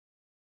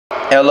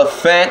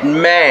Elephant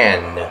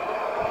Man.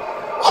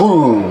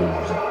 Cruz.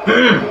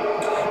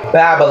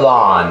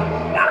 Babylon.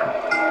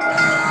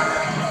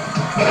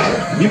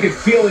 You can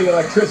feel the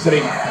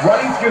electricity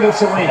running through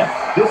this arena.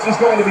 This is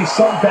going to be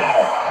some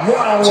battle.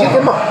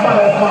 One-on-one,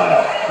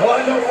 mano-a-mano. Well,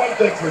 I know one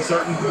thing for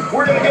certain.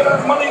 We're going to get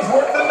our money's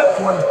worth in this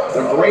one.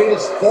 The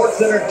greatest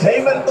sports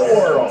entertainment in the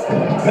world.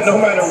 And no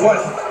matter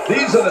what,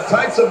 these are the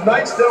types of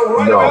nights they'll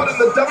write about in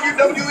the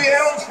WWE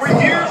annals for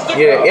years to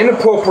come.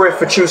 Inappropriate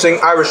for choosing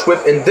Irish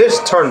Whip in this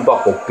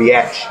turnbuckle,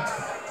 biatch.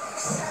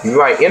 You're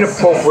right,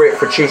 inappropriate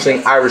for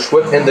choosing Irish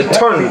Whip in the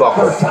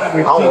turnbuckle.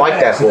 I don't like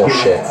that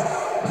bullshit.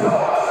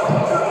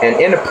 And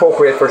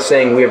inappropriate for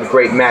saying we have a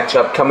great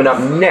matchup coming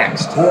up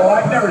next. Well,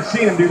 I've never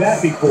seen him do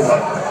that before.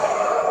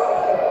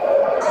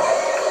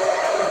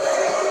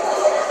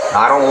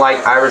 I don't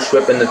like Irish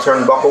Whip in the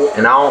turnbuckle,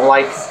 and I don't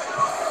like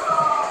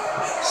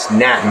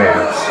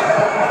snapmares.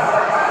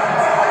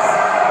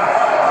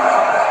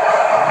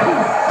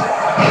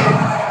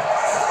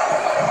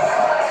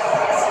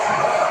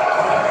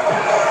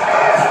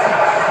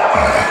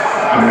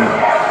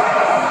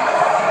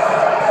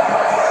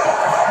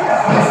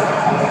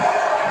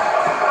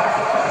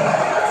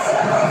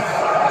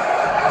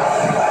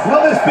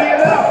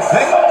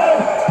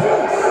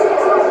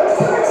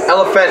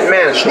 Elephant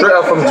Man, straight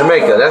up from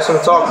Jamaica. That's what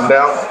I'm talking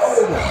about.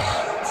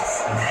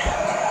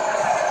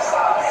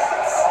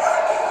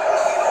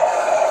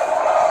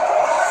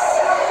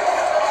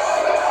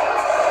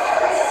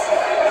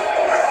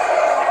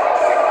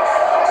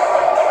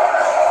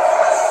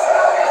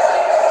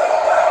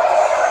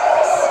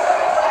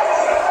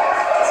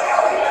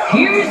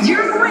 Here's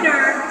your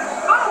winner,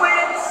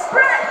 Owen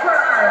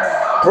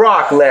Bradford.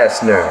 Brock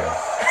Lesnar.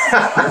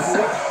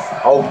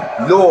 Oh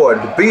Lord,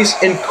 the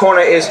beast in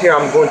corner is here.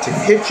 I'm going to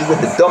hit you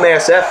with the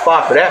dumbass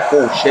F5 for that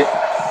bullshit.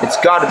 It's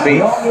gotta be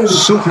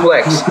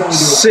Suplex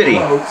City,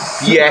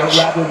 bitch.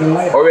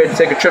 Already to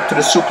take a trip to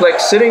the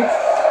Suplex City?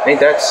 Ain't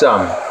that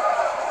some?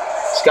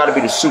 It's gotta be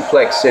the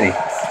Suplex City.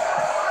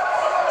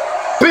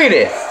 Beat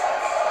it!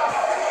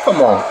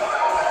 Come on.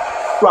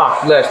 Brock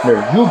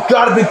Lesnar, you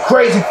gotta be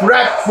crazy for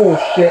that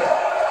bullshit.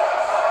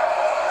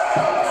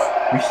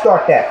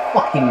 Restart that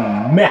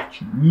fucking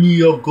match,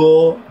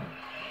 nigga.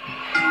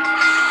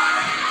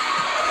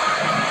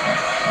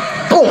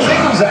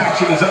 Singles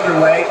action is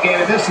underway,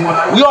 and in this one,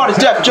 we are the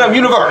Def Jam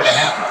Universe.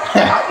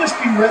 I'll just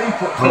be ready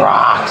for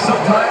Brock.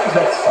 Sometimes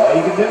that's all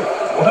you can do.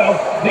 Well,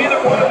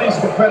 neither one of these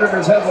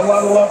competitors has a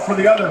lot of love for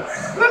the other.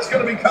 That's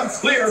going to become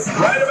clear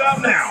right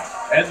about now.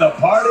 And the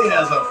party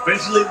has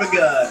officially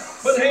begun.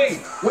 But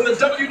hey, when the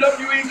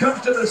WWE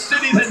comes to the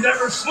city that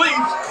never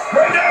sleeps,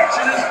 great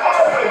action is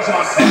always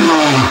on tap.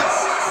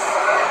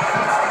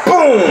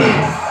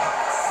 Boom!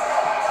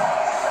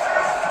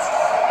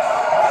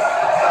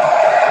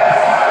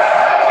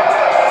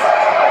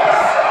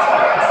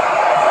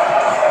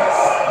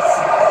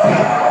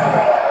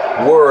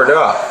 Word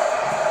up.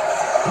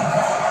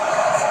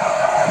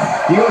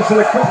 He goes to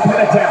the quick pin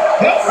attempt.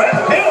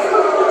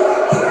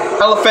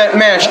 Elephant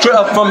Man straight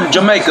up from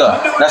Jamaica.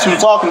 That's what I'm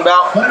talking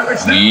about.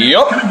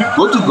 Yup.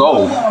 Good to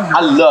go. I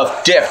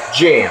love Def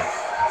Jam.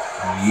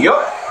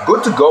 Yup.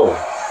 Good to go.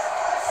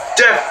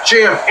 Def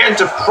Jam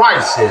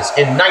Enterprises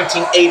in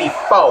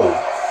 1984.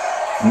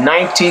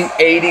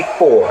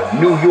 1984.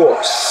 New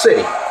York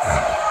City.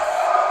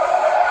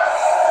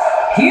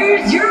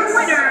 Here's your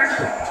winner,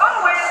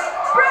 Owen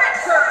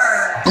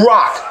Bradford.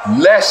 Brock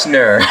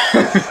Lesnar.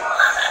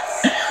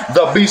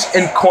 The beast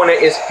in corner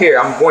is here.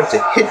 I'm going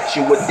to hit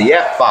you with the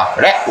F5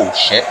 for that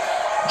bullshit.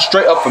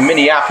 Straight up from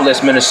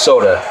Minneapolis,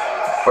 Minnesota.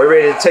 Are you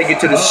ready to take it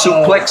to the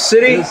Suplex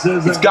City?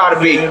 It's gotta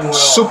be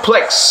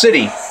Suplex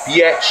City,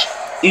 bitch.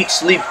 Eat,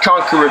 sleep,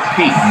 conquer,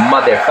 repeat,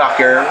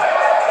 motherfucker.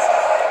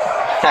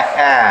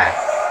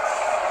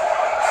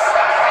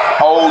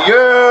 Oh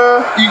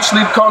yeah. Eat,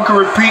 sleep, conquer,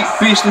 repeat,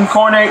 beast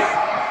incarnate.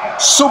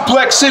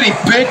 Suplex City,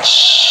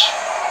 bitch.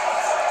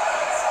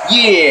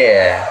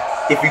 Yeah.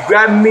 If you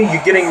grab me,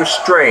 you're getting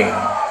restrained.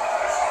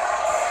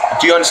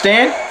 Do you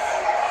understand?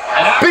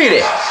 Beat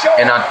it.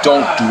 And I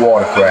don't do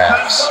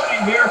autographs.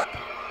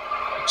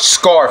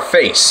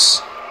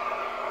 Scarface.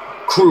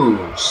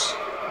 Cruz.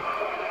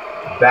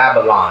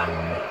 Babylon.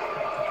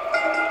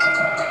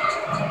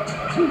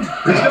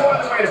 There's no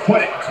other way to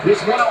put it.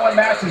 This one-on-one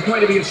match is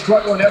going to be a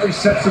struggle in every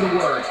sense of the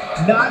word.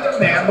 Neither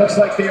man looks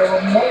like they are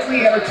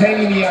remotely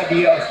entertaining the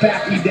idea of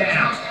backing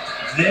down.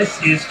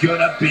 This is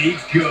gonna be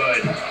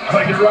good.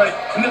 Oh, you're right.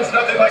 And there's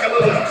nothing like a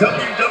little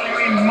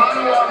WWE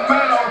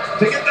mano-a-mano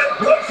to get that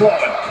blood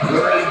flowing.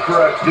 We're in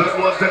for a good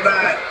one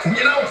tonight.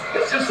 You know,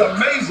 it's just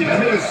amazing to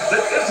me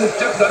that this is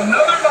just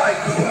another night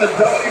in the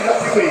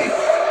WWE.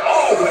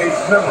 Always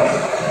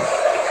memorable.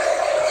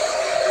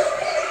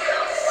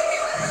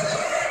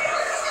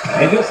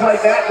 And just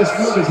like that, this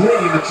move is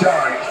leading the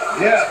charge.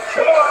 Yeah,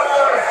 come on!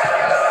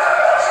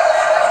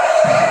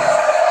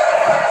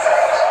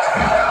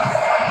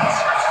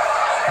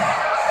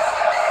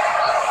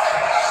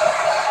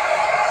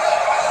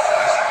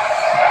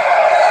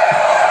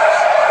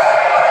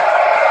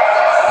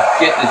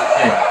 Get this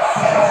pin.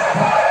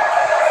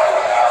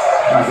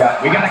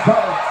 We got a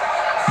cover.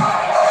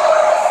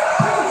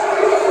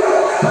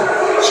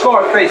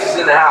 Scarface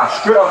is in the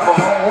house. Straight up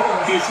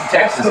from Houston,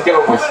 Texas. Get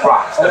over his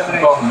rocks. That's what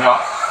I'm talking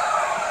about.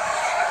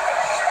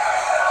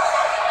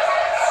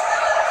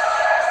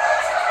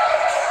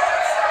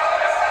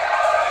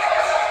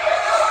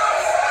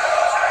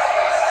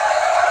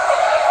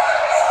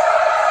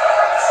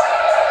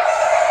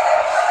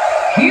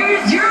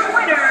 Here's your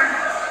winner,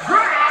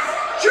 Brad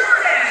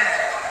Jordan.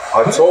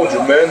 I told you,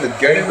 man, the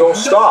game don't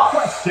stop.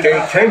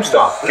 Game can't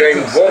stop. Game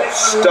won't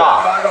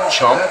stop,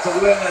 chump. That's a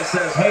win that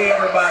says, hey,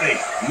 everybody,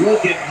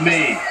 look at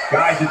me.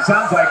 Guys, it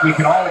sounds like we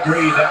can all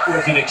agree that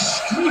was an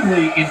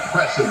extremely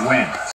impressive win.